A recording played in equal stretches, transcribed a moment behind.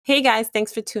Hey guys,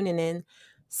 thanks for tuning in.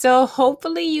 So,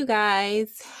 hopefully, you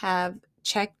guys have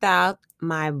checked out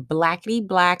my Blackity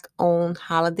Black owned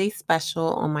holiday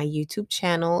special on my YouTube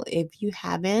channel. If you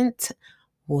haven't,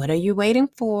 what are you waiting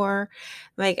for?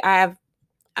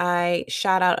 I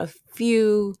shout out a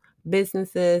few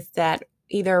businesses that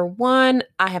either one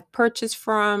I have purchased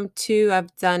from, two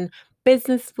I've done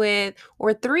business with,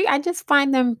 or three I just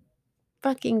find them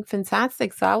fucking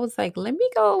fantastic. So I was like, let me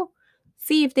go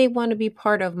see if they want to be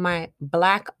part of my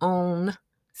Black owned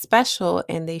special.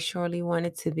 And they surely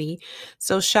wanted to be.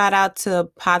 So shout out to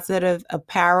Positive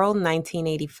Apparel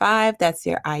 1985. That's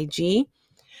their IG.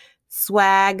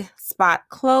 Swag Spot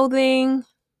Clothing.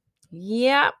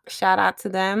 Yep. Shout out to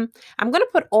them. I'm going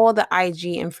to put all the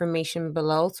IG information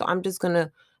below. So I'm just going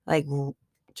to like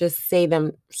just say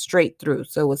them straight through.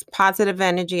 So it was Positive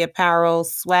Energy Apparel,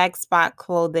 Swag Spot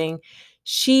Clothing,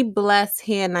 She Bless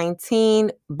Hair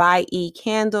 19, By E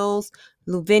Candles,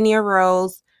 Luvinia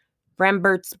Rose,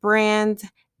 Rembert's Brand,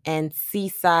 and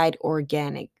Seaside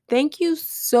Organic. Thank you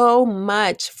so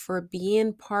much for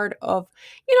being part of,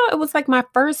 it was like my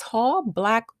first haul,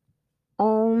 Black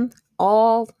own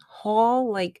all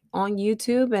haul like on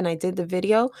YouTube, and I did the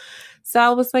video. So I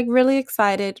was like really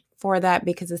excited for that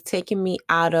because it's taking me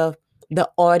out of the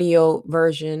audio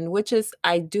version, which is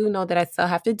I do know that I still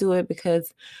have to do it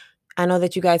because I know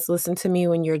that you guys listen to me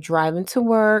when you're driving to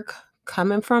work,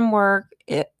 coming from work,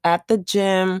 at the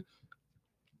gym,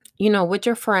 with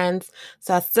your friends.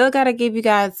 So I still got to give you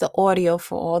guys the audio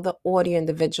for all the audio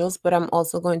individuals, but I'm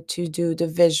also going to do the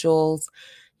visuals.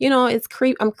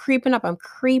 I'm creeping up. I'm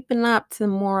creeping up to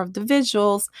more of the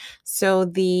visuals. So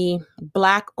the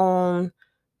Black owned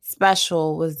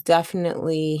special was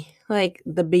definitely like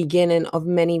the beginning of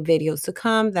many videos to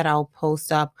come that I'll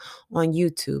post up on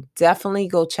YouTube. Definitely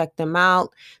go check them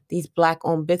out. These Black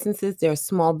owned businesses, they're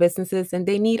small businesses and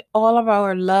they need all of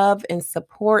our love and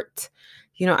support.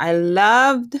 I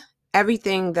loved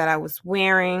everything that I was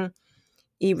wearing,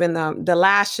 even the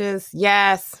lashes.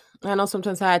 Yes, I know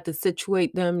sometimes I had to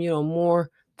situate them, more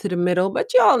to the middle,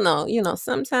 but y'all know,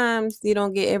 sometimes you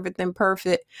don't get everything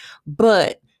perfect,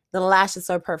 but the lashes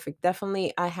are perfect.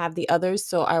 Definitely, I have the others,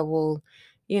 so I will,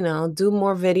 do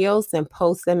more videos and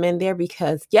post them in there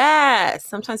because, yes,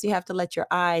 sometimes you have to let your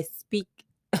eyes speak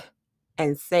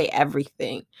and say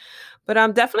everything. But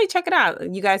definitely check it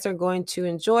out. You guys are going to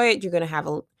enjoy it. You're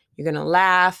gonna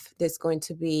laugh. There's going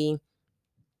to be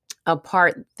a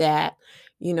part that,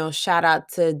 shout out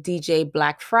to DJ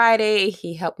Black Friday.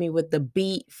 He helped me with the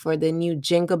beat for the new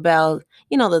Jingle Bell,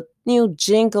 the new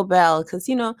Jingle Bell, because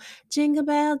Jingle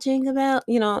Bell,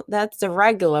 that's the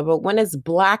regular. But when it's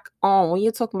Black owned, when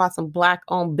you're talking about some Black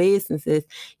owned businesses,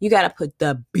 you gotta put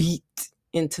the beat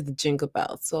into the Jingle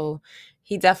Bell. So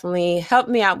he definitely helped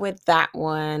me out with that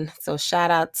one. So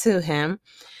shout out to him.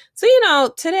 So,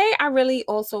 today I really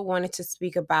also wanted to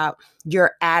speak about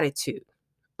your attitude.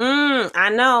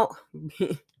 I know.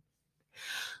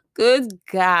 Good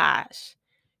gosh.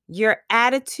 Your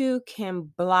attitude can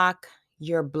block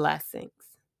your blessings.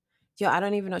 Yo, I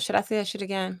don't even know. Should I say that shit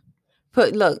again?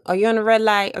 Look, are you on a red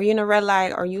light? Are you in a red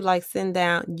light? Are you like sitting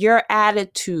down? Your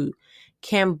attitude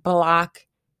can block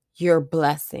your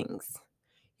blessings.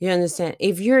 You understand?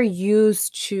 If you're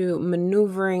used to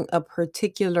maneuvering a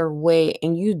particular way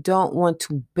and you don't want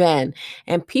to bend,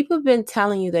 and people have been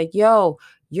telling you that, yo,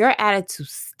 your attitude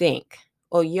stink,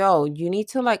 or yo, you need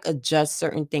to like adjust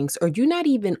certain things, or you're not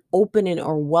even opening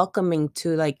or welcoming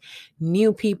to like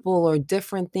new people or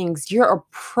different things, your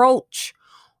approach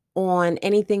on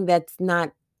anything that's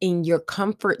not in your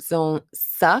comfort zone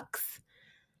sucks,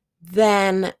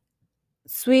 then,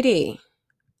 sweetie,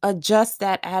 adjust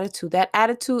that attitude. That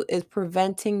attitude is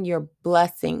preventing your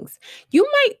blessings. You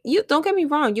don't get me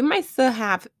wrong, you might still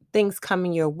have things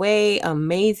coming your way,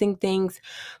 amazing things,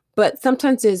 but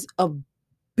sometimes there's a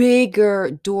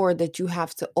bigger door that you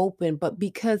have to open. But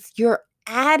because your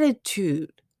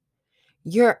attitude,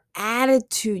 you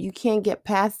can't get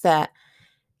past that.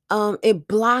 It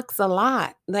blocks a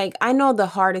lot. Like, I know the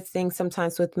hardest thing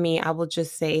sometimes with me, I will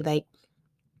just say, like,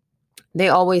 they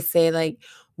always say, like,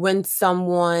 when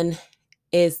someone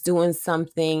is doing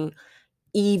something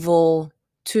evil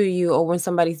to you or when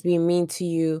somebody's being mean to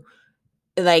you,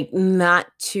 like, not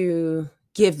to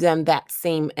give them that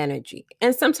same energy.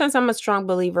 And sometimes I'm a strong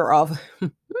believer of,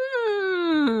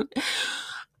 I'm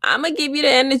gonna give you the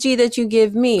energy that you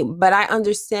give me, but I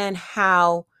understand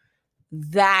how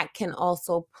that can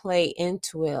also play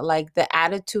into it. Like, the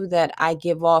attitude that I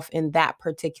give off in that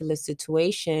particular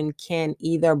situation can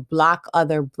either block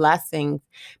other blessings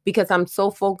because I'm so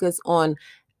focused on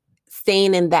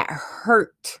staying in that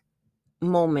hurt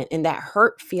moment, in that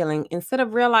hurt feeling, instead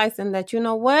of realizing that, you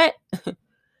know what?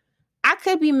 I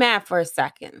could be mad for a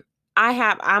second.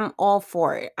 I'm all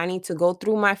for it. I need to go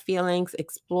through my feelings,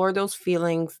 explore those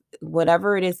feelings,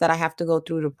 whatever it is that I have to go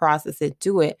through to process it,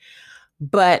 do it.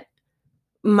 But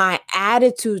my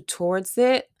attitude towards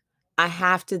it, I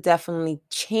have to definitely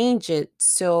change it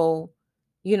so,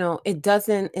 it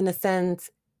doesn't, in a sense,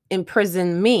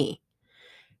 imprison me.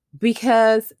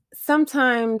 Because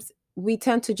sometimes we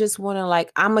tend to just want to,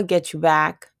 like, I'm going to get you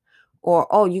back, or,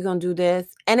 oh, you're going to do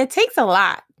this. And it takes a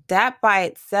lot. That by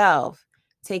itself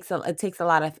it takes a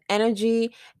lot of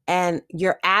energy, and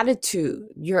your attitude,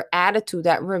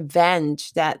 that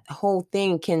revenge, that whole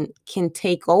thing can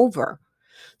take over.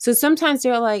 So sometimes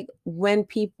they're like, when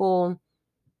people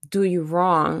do you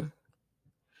wrong,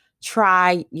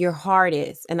 try your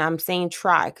hardest. And I'm saying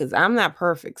try because I'm not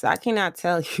perfect. So I cannot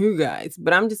tell you guys,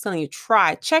 but I'm just telling you,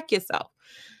 try, check yourself.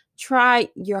 Try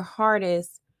your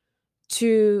hardest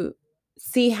to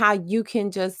see how you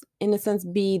can just, in a sense,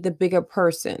 be the bigger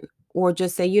person, or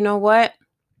just say, you know what?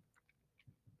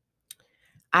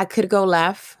 I could go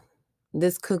left.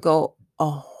 This could go a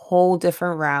whole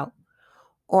different route.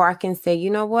 Or I can say, you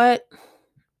know what?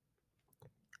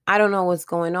 I don't know what's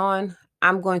going on.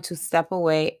 I'm going to step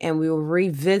away and we will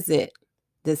revisit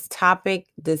this topic,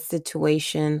 this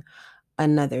situation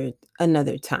another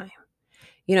time.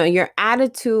 Your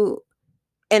attitude,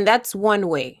 and that's one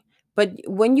way. But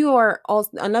when you are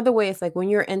also, another way is like when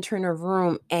you're entering a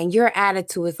room and your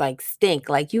attitude is like stink,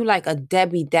 like you like a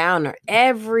Debbie Downer.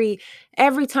 Every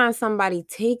time somebody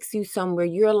takes you somewhere,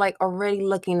 you're like already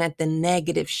looking at the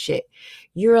negative shit.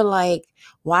 You're like,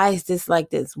 why is this like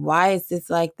this? Why is this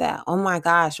like that? Oh my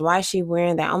gosh, why is she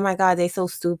wearing that? Oh my God, they so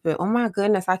stupid. Oh my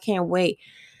goodness, I can't wait.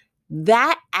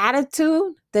 That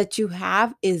attitude that you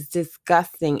have is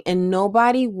disgusting, and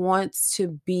nobody wants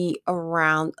to be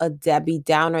around a Debbie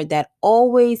Downer that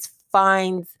always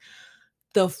finds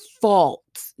the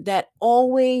fault, that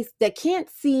can't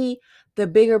see the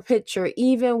bigger picture,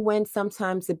 even when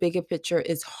sometimes the bigger picture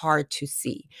is hard to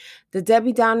see. The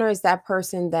Debbie Downer is that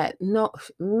person that, no,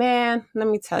 man, let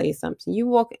me tell you something. You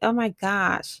walk, oh my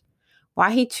gosh,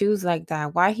 why he chews like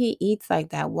that? Why he eats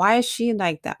like that? Why is she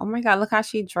like that? Oh my God, look how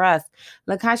she dressed.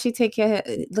 Look how she take care.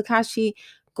 Look how she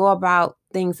go about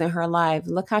things in her life.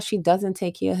 Look how she doesn't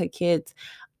take care of her kids.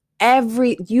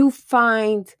 You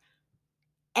find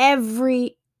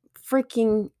every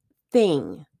freaking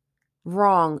thing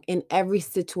wrong in every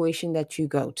situation that you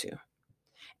go to.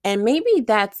 And maybe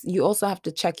you also have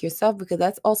to check yourself, because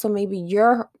that's also maybe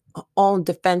your own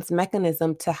defense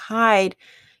mechanism to hide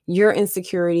your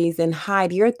insecurities and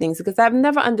hide your things. Because I've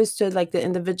never understood like the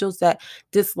individuals that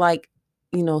dislike,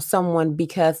 someone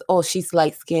because, oh, she's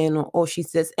light skinned, or oh,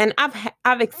 she's this. And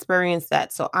I've experienced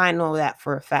that. So I know that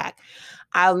for a fact.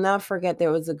 I'll never forget,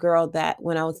 there was a girl that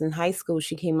when I was in high school,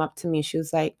 she came up to me. She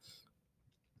was like,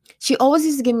 she always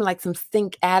used to give me like some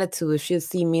stink attitude if she'd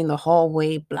see me in the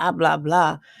hallway, blah, blah,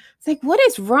 blah. It's like, what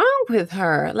is wrong with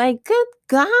her? Like, good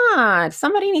God,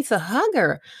 somebody needs to hug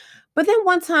her. But then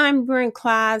one time during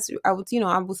class, I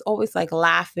was always like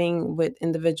laughing with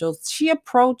individuals. She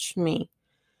approached me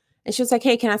and she was like,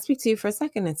 hey, can I speak to you for a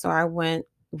second? And so I went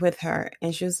with her,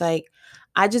 and she was like,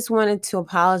 I just wanted to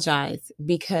apologize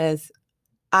because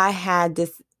I had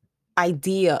this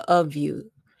idea of you.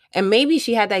 And maybe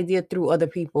she had the idea through other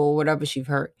people or whatever she've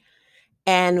heard.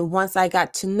 And once I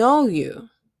got to know you,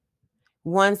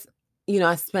 once,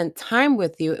 I spent time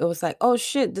with you, it was like, oh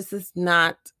shit, this is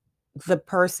not the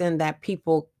person that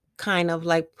people kind of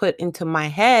like put into my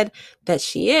head that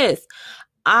she is.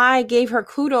 I gave her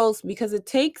kudos because it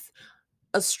takes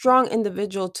a strong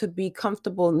individual to be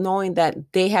comfortable knowing that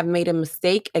they have made a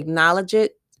mistake, acknowledge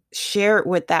it, share it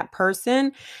with that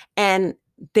person, and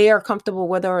they are comfortable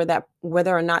whether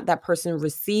or not that person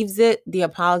receives it, the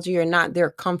apology or not,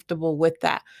 they're comfortable with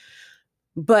that.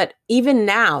 But even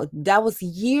now, that was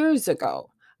years ago.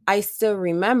 I still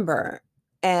remember.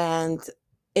 And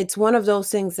it's one of those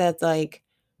things that's like,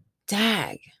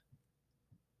 dag,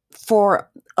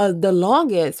 for the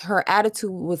longest, her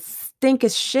attitude was stink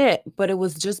as shit, but it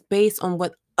was just based on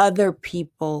what other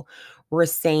people were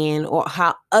saying or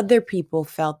how other people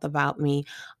felt about me,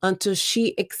 until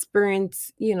she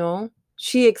experienced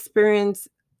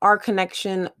our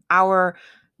connection,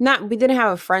 we didn't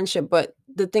have a friendship, but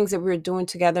the things that we were doing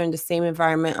together in the same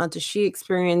environment, until she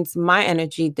experienced my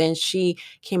energy, then she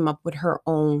came up with her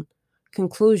own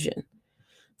conclusion.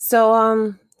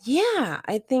 So, yeah,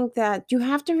 I think that you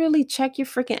have to really check your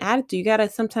freaking attitude. You got to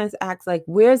sometimes ask, like,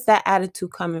 where's that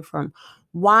attitude coming from?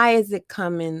 Why is it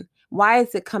coming? Why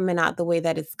is it coming out the way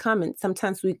that it's coming?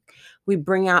 Sometimes we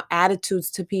bring out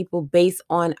attitudes to people based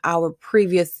on our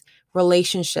previous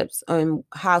relationships and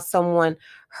how someone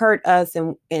hurt us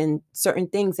and certain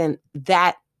things, and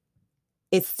that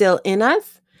is still in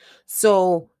us.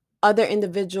 So other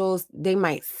individuals, they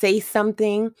might say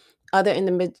something, other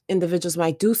individuals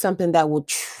might do something that will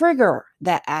trigger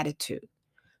that attitude,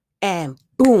 and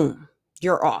boom,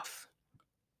 you're off.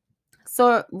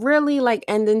 So really, like,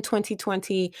 ending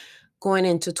 2020, going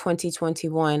into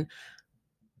 2021,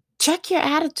 check your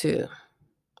attitude.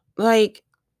 Like,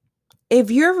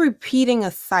 if you're repeating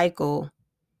a cycle,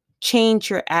 change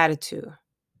your attitude.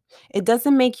 It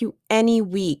doesn't make you any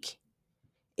weak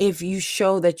if you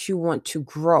show that you want to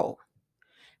grow.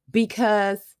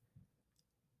 Because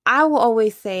I will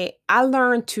always say, I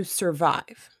learned to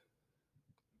survive.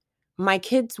 My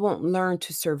kids won't learn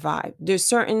to survive. There's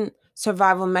certain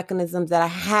survival mechanisms that I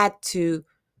had to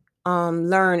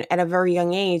learn at a very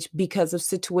young age because of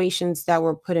situations that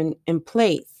were put in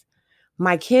place.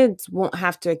 My kids won't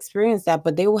have to experience that,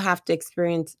 but they will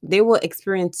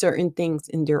experience certain things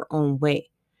in their own way.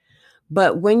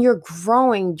 But when you're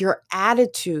growing, your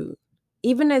attitude,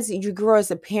 even as you grow as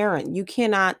a parent, you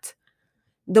cannot,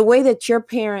 the way that your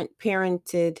parent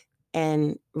parented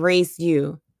and raised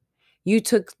you, you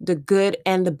took the good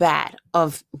and the bad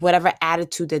of whatever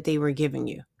attitude that they were giving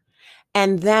you.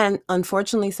 And then,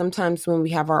 unfortunately, sometimes when we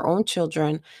have our own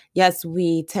children, yes,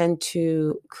 we tend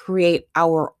to create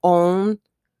our own,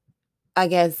 I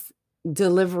guess,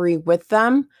 delivery with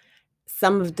them.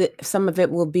 Some of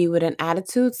it will be with an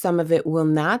attitude, some of it will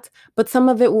not, but some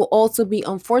of it will also be,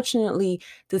 unfortunately,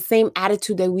 the same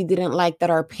attitude that we didn't like that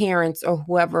our parents or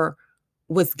whoever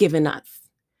was giving us.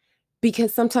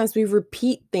 Because sometimes we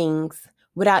repeat things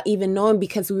without even knowing,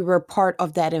 because we were part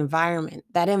of that environment.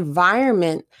 That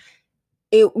environment,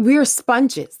 we're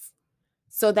sponges.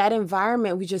 So that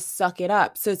environment, we just suck it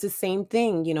up. So it's the same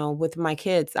thing, with my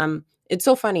kids. It's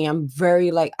so funny. I'm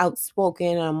very, like,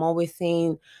 outspoken, and I'm always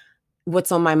saying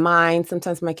what's on my mind.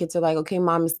 Sometimes my kids are like, okay,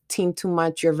 mom, it's team too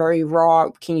much. You're very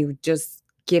raw. Can you just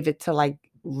give it to, like,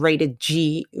 rated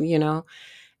G?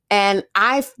 And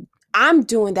I'm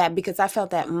doing that because I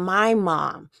felt that my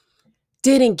mom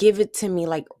didn't give it to me,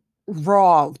 like,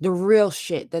 raw, the real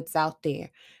shit that's out there.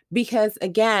 Because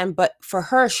again, but for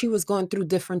her, she was going through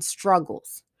different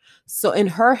struggles. So in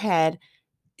her head,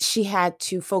 she had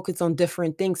to focus on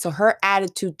different things. So her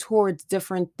attitude towards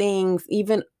different things,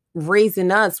 even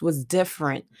raising us, was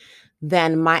different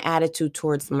than my attitude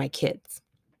towards my kids.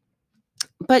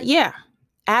 But yeah,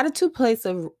 attitude plays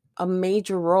a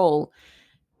major role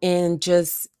in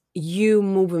just you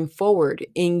moving forward,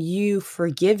 in you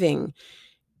forgiving,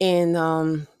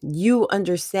 in you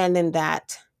understanding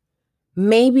that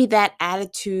maybe that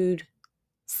attitude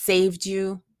saved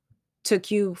you, took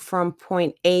you from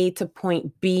point A to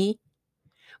point B,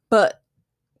 but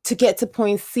to get to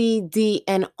point C, D,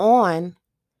 and on,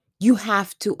 you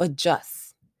have to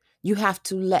adjust. You have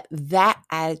to let that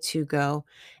attitude go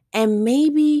and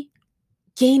maybe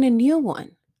gain a new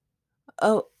one,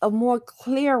 a more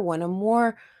clear one,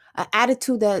 a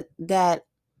attitude that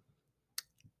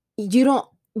you don't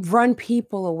run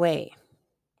people away.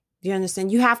 Do you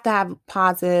understand? You have to have a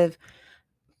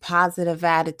positive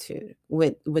attitude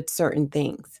with certain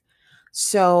things.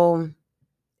 So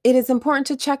it is important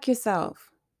to check yourself.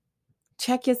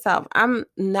 Check yourself. I'm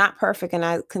not perfect, and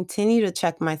I continue to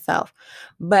check myself.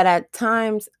 But at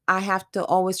times I have to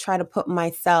always try to put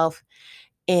myself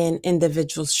in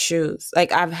individuals' shoes.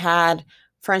 Like, I've had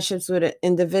friendships with an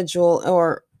individual,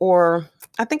 or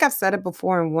I think I've said it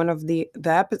before in one of the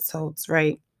episodes,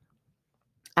 right?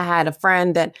 I had a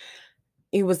friend that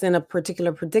he was in a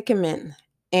particular predicament.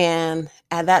 And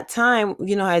at that time,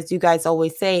 as you guys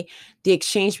always say, the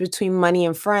exchange between money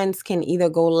and friends can either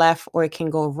go left or it can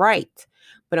go right.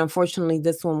 But unfortunately,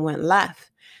 this one went left.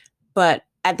 But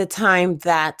at the time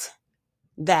that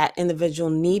that individual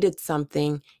needed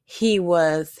something,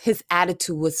 his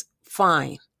attitude was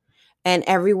fine. And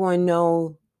everyone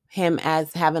know him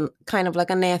as having kind of like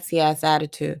a nasty ass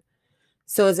attitude.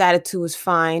 So his attitude was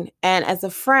fine. And as a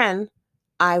friend,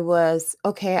 I was,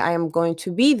 okay, I am going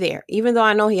to be there. Even though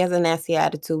I know he has a nasty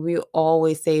attitude, we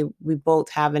always say we both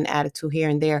have an attitude here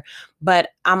and there. But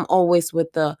I'm always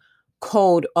with the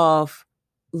code of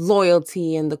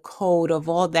loyalty and the code of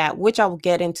all that, which I will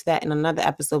get into that in another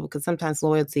episode, because sometimes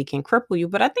loyalty can cripple you.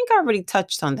 But I think I already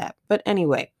touched on that. But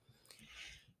anyway,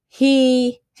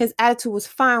 his attitude was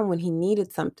fine when he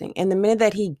needed something. And the minute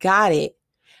that he got it,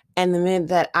 and the minute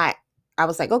that I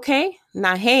was like, okay,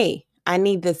 now, hey, I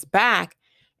need this back.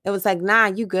 It was like, nah,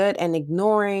 you good, and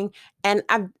ignoring. And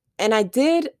I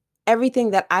did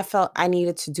everything that I felt I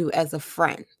needed to do as a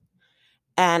friend.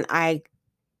 And I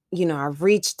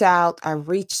reached out,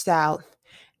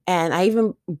 and I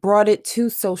even brought it to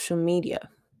social media.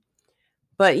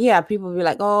 But yeah, people be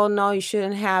like, "Oh no, you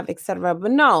shouldn't have," etc.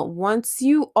 But no, once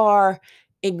you are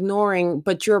ignoring,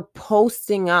 but you're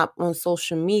posting up on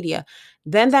social media,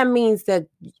 then that means that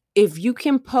if you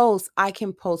can post, I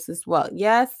can post as well.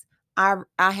 Yes, I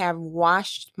have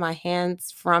washed my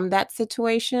hands from that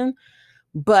situation,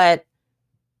 but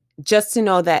just to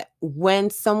know that when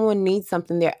someone needs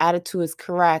something, their attitude is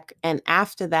correct, and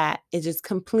after that, it just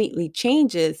completely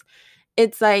changes.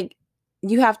 It's like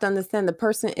you have to understand the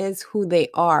person is who they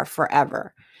are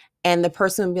forever. And the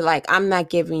person will be like, I'm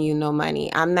not giving you no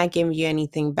money. I'm not giving you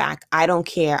anything back. I don't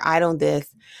care. I don't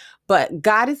this. But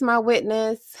God is my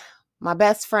witness. My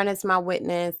best friend is my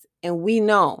witness. And we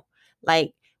know,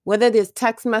 like, whether there's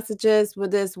text messages,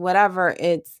 with this, whatever,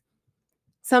 it's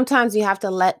sometimes you have to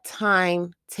let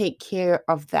time take care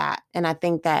of that. And I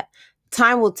think that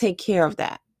time will take care of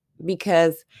that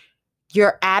because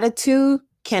your attitude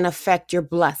can affect your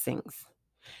blessings.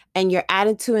 And your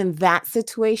attitude in that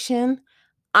situation,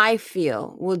 I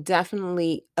feel, will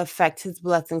definitely affect his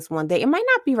blessings one day. It might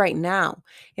not be right now.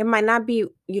 It might not be,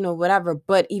 whatever,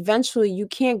 but eventually you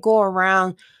can't go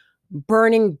around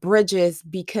burning bridges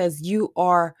because you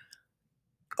are,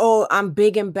 oh, I'm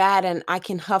big and bad and I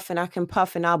can huff and I can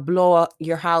puff and I'll blow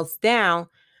your house down.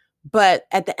 But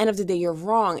at the end of the day, you're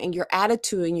wrong. And your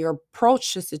attitude and your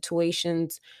approach to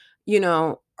situations,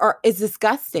 is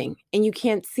disgusting. And you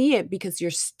can't see it because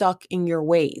you're stuck in your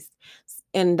ways.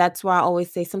 And that's why I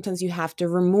always say sometimes you have to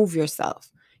remove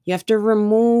yourself. You have to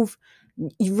remove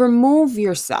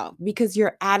yourself because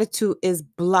your attitude is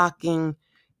blocking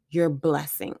your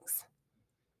blessings.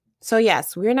 So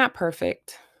yes, we're not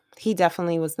perfect. He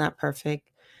definitely was not perfect.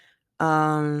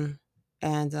 Um,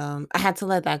 and I had to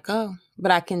let that go. But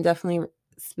I can definitely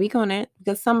speak on it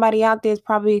because somebody out there is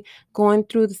probably going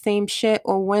through the same shit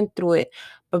or went through it.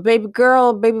 But baby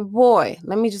girl, baby boy,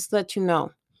 let me just let you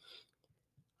know.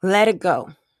 Let it go.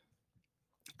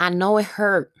 I know it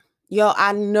hurt. Yo,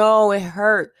 I know it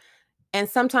hurt. And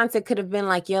sometimes it could have been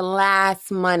like your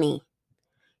last money,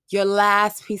 your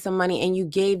last piece of money, and you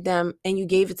gave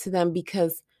it to them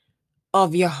because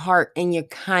of your heart and your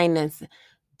kindness.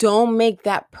 Don't make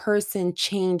that person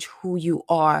change who you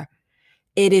are.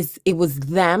 It was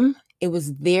them, it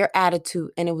was their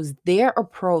attitude, and it was their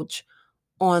approach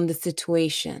on the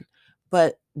situation.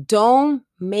 But don't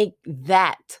make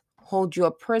that hold you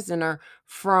a prisoner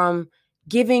from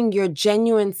giving your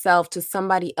genuine self to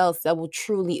somebody else that will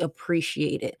truly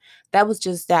appreciate it. That was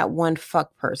just that one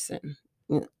fuck person.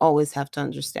 You always have to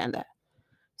understand that.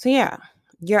 So yeah,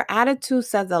 your attitude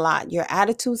says a lot. Your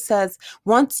attitude says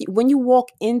when you walk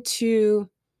into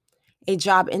a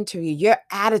job interview, your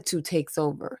attitude takes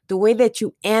over. The way that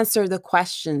you answer the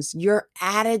questions, your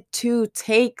attitude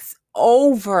takes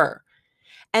over.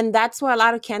 And that's why a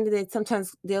lot of candidates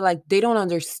sometimes they don't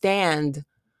understand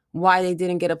why they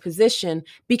didn't get a position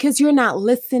because you're not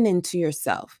listening to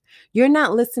yourself. You're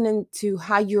not listening to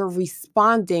how you're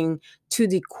responding to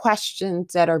the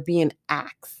questions that are being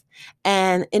asked.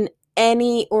 And in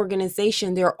any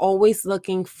organization, they're always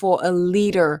looking for a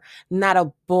leader, not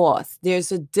a boss.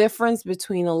 There's a difference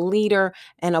between a leader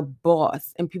and a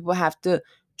boss, and people have to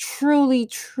truly,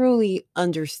 truly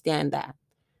understand that.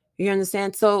 You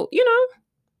understand? So,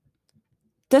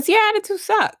 does your attitude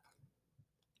suck?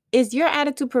 Is your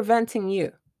attitude preventing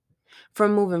you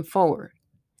from moving forward?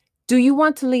 Do you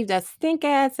want to leave that stink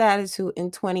ass attitude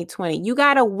in 2020? You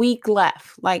got a week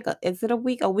left. Like, is it a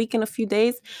week? A week and a few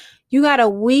days? You got a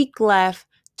week left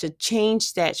to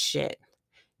change that shit.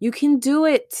 You can do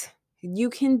it. You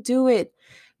can do it.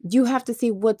 You have to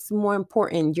see what's more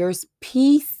important, your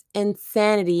peace and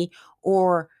sanity,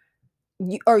 or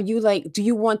are you like, do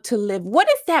you want to live? What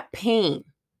is that pain?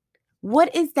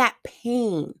 What is that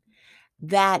pain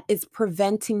that is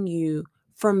preventing you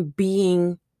from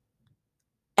being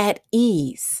at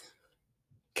ease?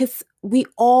 Because we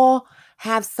all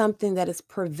have something that is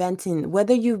preventing,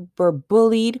 whether you were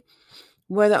bullied,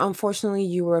 whether unfortunately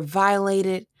you were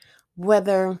violated,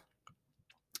 whether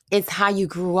it's how you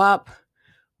grew up,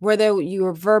 whether you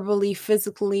were verbally,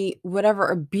 physically, whatever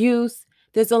abuse.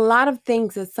 There's a lot of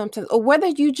things that sometimes, or whether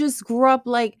you just grew up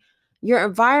like your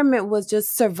environment was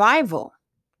just survival.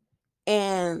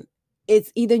 And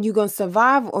it's either you're going to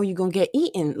survive or you're going to get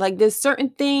eaten. Like there's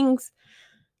certain things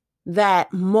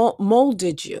that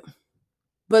molded you.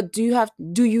 But do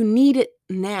you need it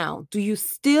now? Do you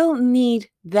still need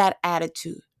that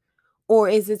attitude? Or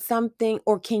is it something,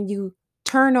 or can you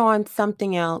turn on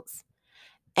something else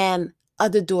and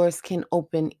other doors can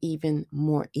open even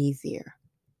more easier.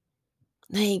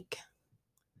 Like,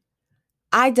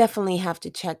 I definitely have to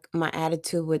check my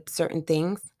attitude with certain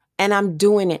things, and I'm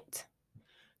doing it.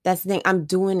 That's the thing, I'm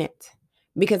doing it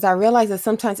because I realize that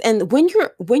sometimes, and when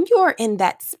you're in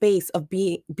that space of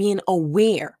being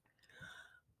aware,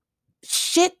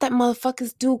 shit that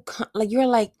motherfuckers do, like you're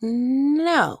like,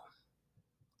 no,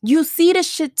 you see the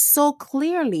shit so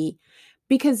clearly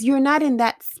because you're not in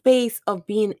that space of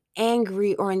being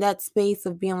angry or in that space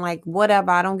of being like,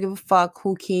 whatever, I don't give a fuck,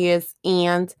 who cares,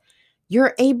 and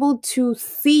you're able to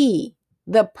see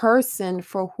the person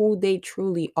for who they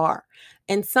truly are.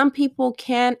 And some people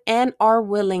can and are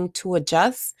willing to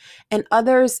adjust, and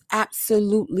others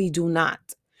absolutely do not.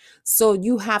 So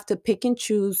you have to pick and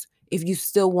choose if you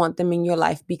still want them in your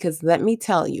life, because let me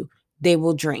tell you, they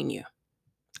will drain you.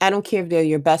 I don't care if they're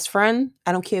your best friend.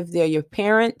 I don't care if they're your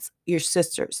parents, your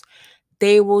sisters.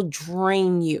 They will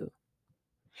drain you.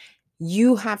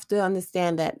 You have to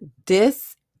understand that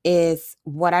this is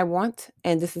what I want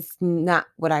and this is not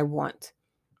what I want.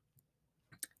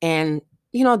 And,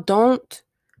 don't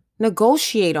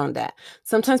negotiate on that.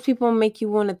 Sometimes people make you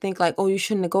want to think like, oh, you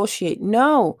should negotiate.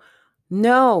 No.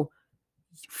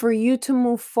 For you to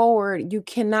move forward, you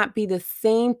cannot be the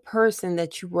same person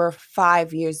that you were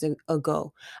 5 years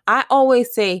ago. I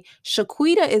always say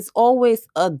Shaquita is always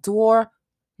a door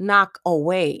knock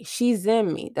away. She's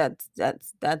in me. That's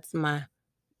my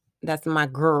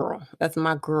girl. That's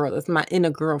my girl. That's my inner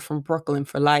girl from Brooklyn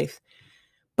for life.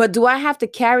 But do I have to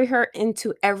carry her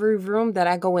into every room that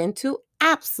I go into?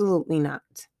 Absolutely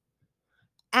not.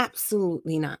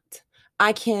 Absolutely not.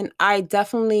 I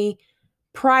definitely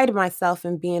pride myself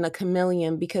in being a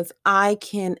chameleon because I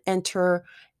can enter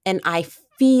and I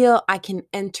feel I can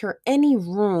enter any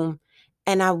room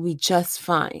and I'll be just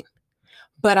fine.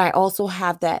 But I also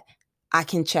have that I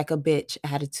can check a bitch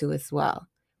attitude as well.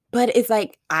 But it's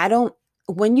like,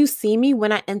 when you see me,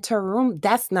 when I enter a room,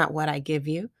 that's not what I give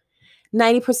you.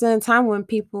 90% of the time when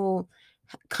people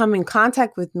come in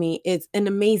contact with me, it's an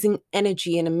amazing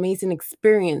energy, an amazing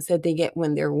experience that they get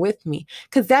when they're with me.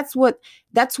 Because that's what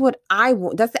I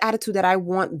want. That's the attitude that I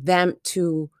want them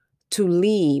to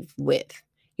leave with.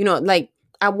 Like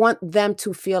I want them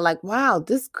to feel like, wow,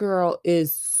 this girl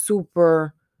is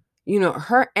super,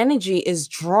 her energy is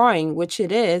drawing, which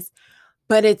it is,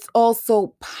 but it's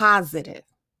also positive.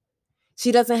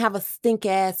 She doesn't have a stink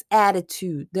ass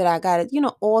attitude that I got it,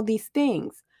 all these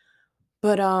things.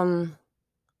 But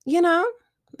you know,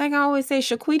 like I always say,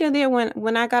 Shaquita there,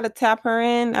 when I gotta tap her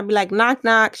in, I'd be like, knock,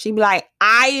 knock. She'd be like,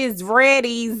 I is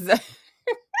ready.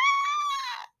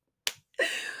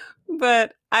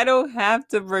 But I don't have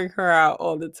to bring her out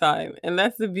all the time. And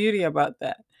that's the beauty about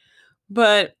that.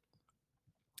 But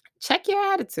check your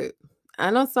attitude. I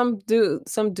know some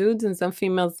dudes and some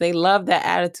females, they love that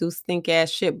attitude, stink ass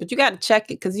shit. But you gotta check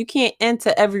it because you can't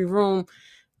enter every room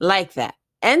like that.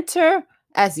 Enter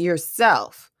as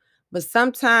yourself. But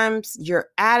sometimes your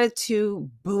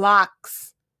attitude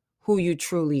blocks who you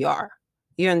truly are.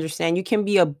 You understand? You can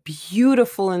be a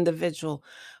beautiful individual,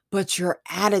 but your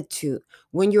attitude,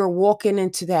 when you're walking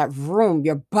into that room,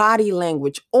 your body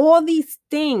language, all these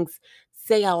things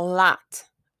say a lot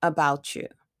about you.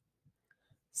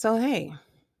 So, hey,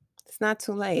 it's not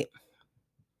too late.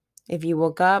 If you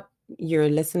woke up, you're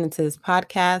listening to this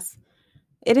podcast,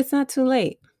 it is not too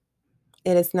late.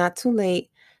 It is not too late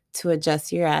to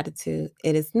adjust your attitude.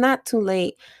 It is not too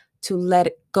late to let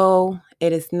it go.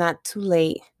 It is not too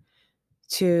late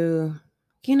to,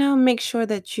 make sure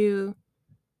that you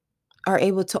are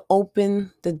able to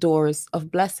open the doors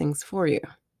of blessings for you.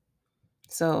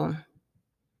 So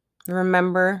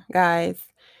remember, guys,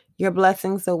 your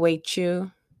blessings await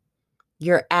you.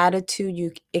 Your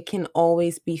attitude, it can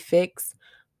always be fixed,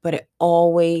 but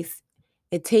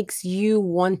it takes you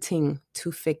wanting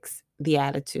to fix the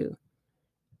attitude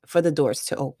for the doors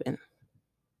to open.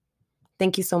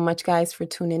 Thank you so much, guys, for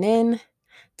tuning in.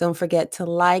 Don't forget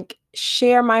to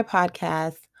share my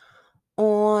podcast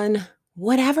on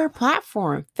whatever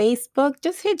platform, Facebook,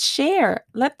 just hit share.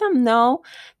 Let them know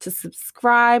to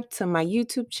subscribe to my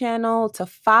YouTube channel, to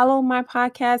follow my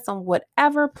podcast on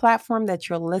whatever platform that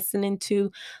you're listening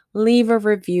to. Leave a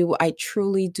review. I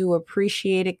truly do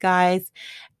appreciate it, guys.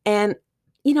 And,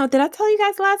 did I tell you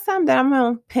guys last time that I'm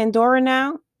on Pandora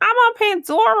now? I'm on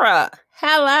Pandora.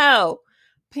 Hello.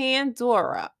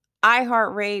 Pandora,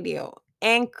 iHeartRadio,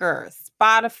 Anchor,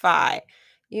 Spotify,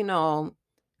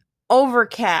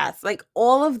 Overcast, like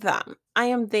all of them. I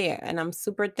am there and I'm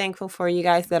super thankful for you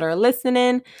guys that are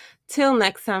listening. Till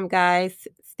next time, guys,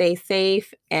 stay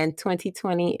safe and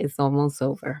 2020 is almost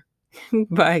over.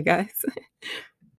 Bye, guys.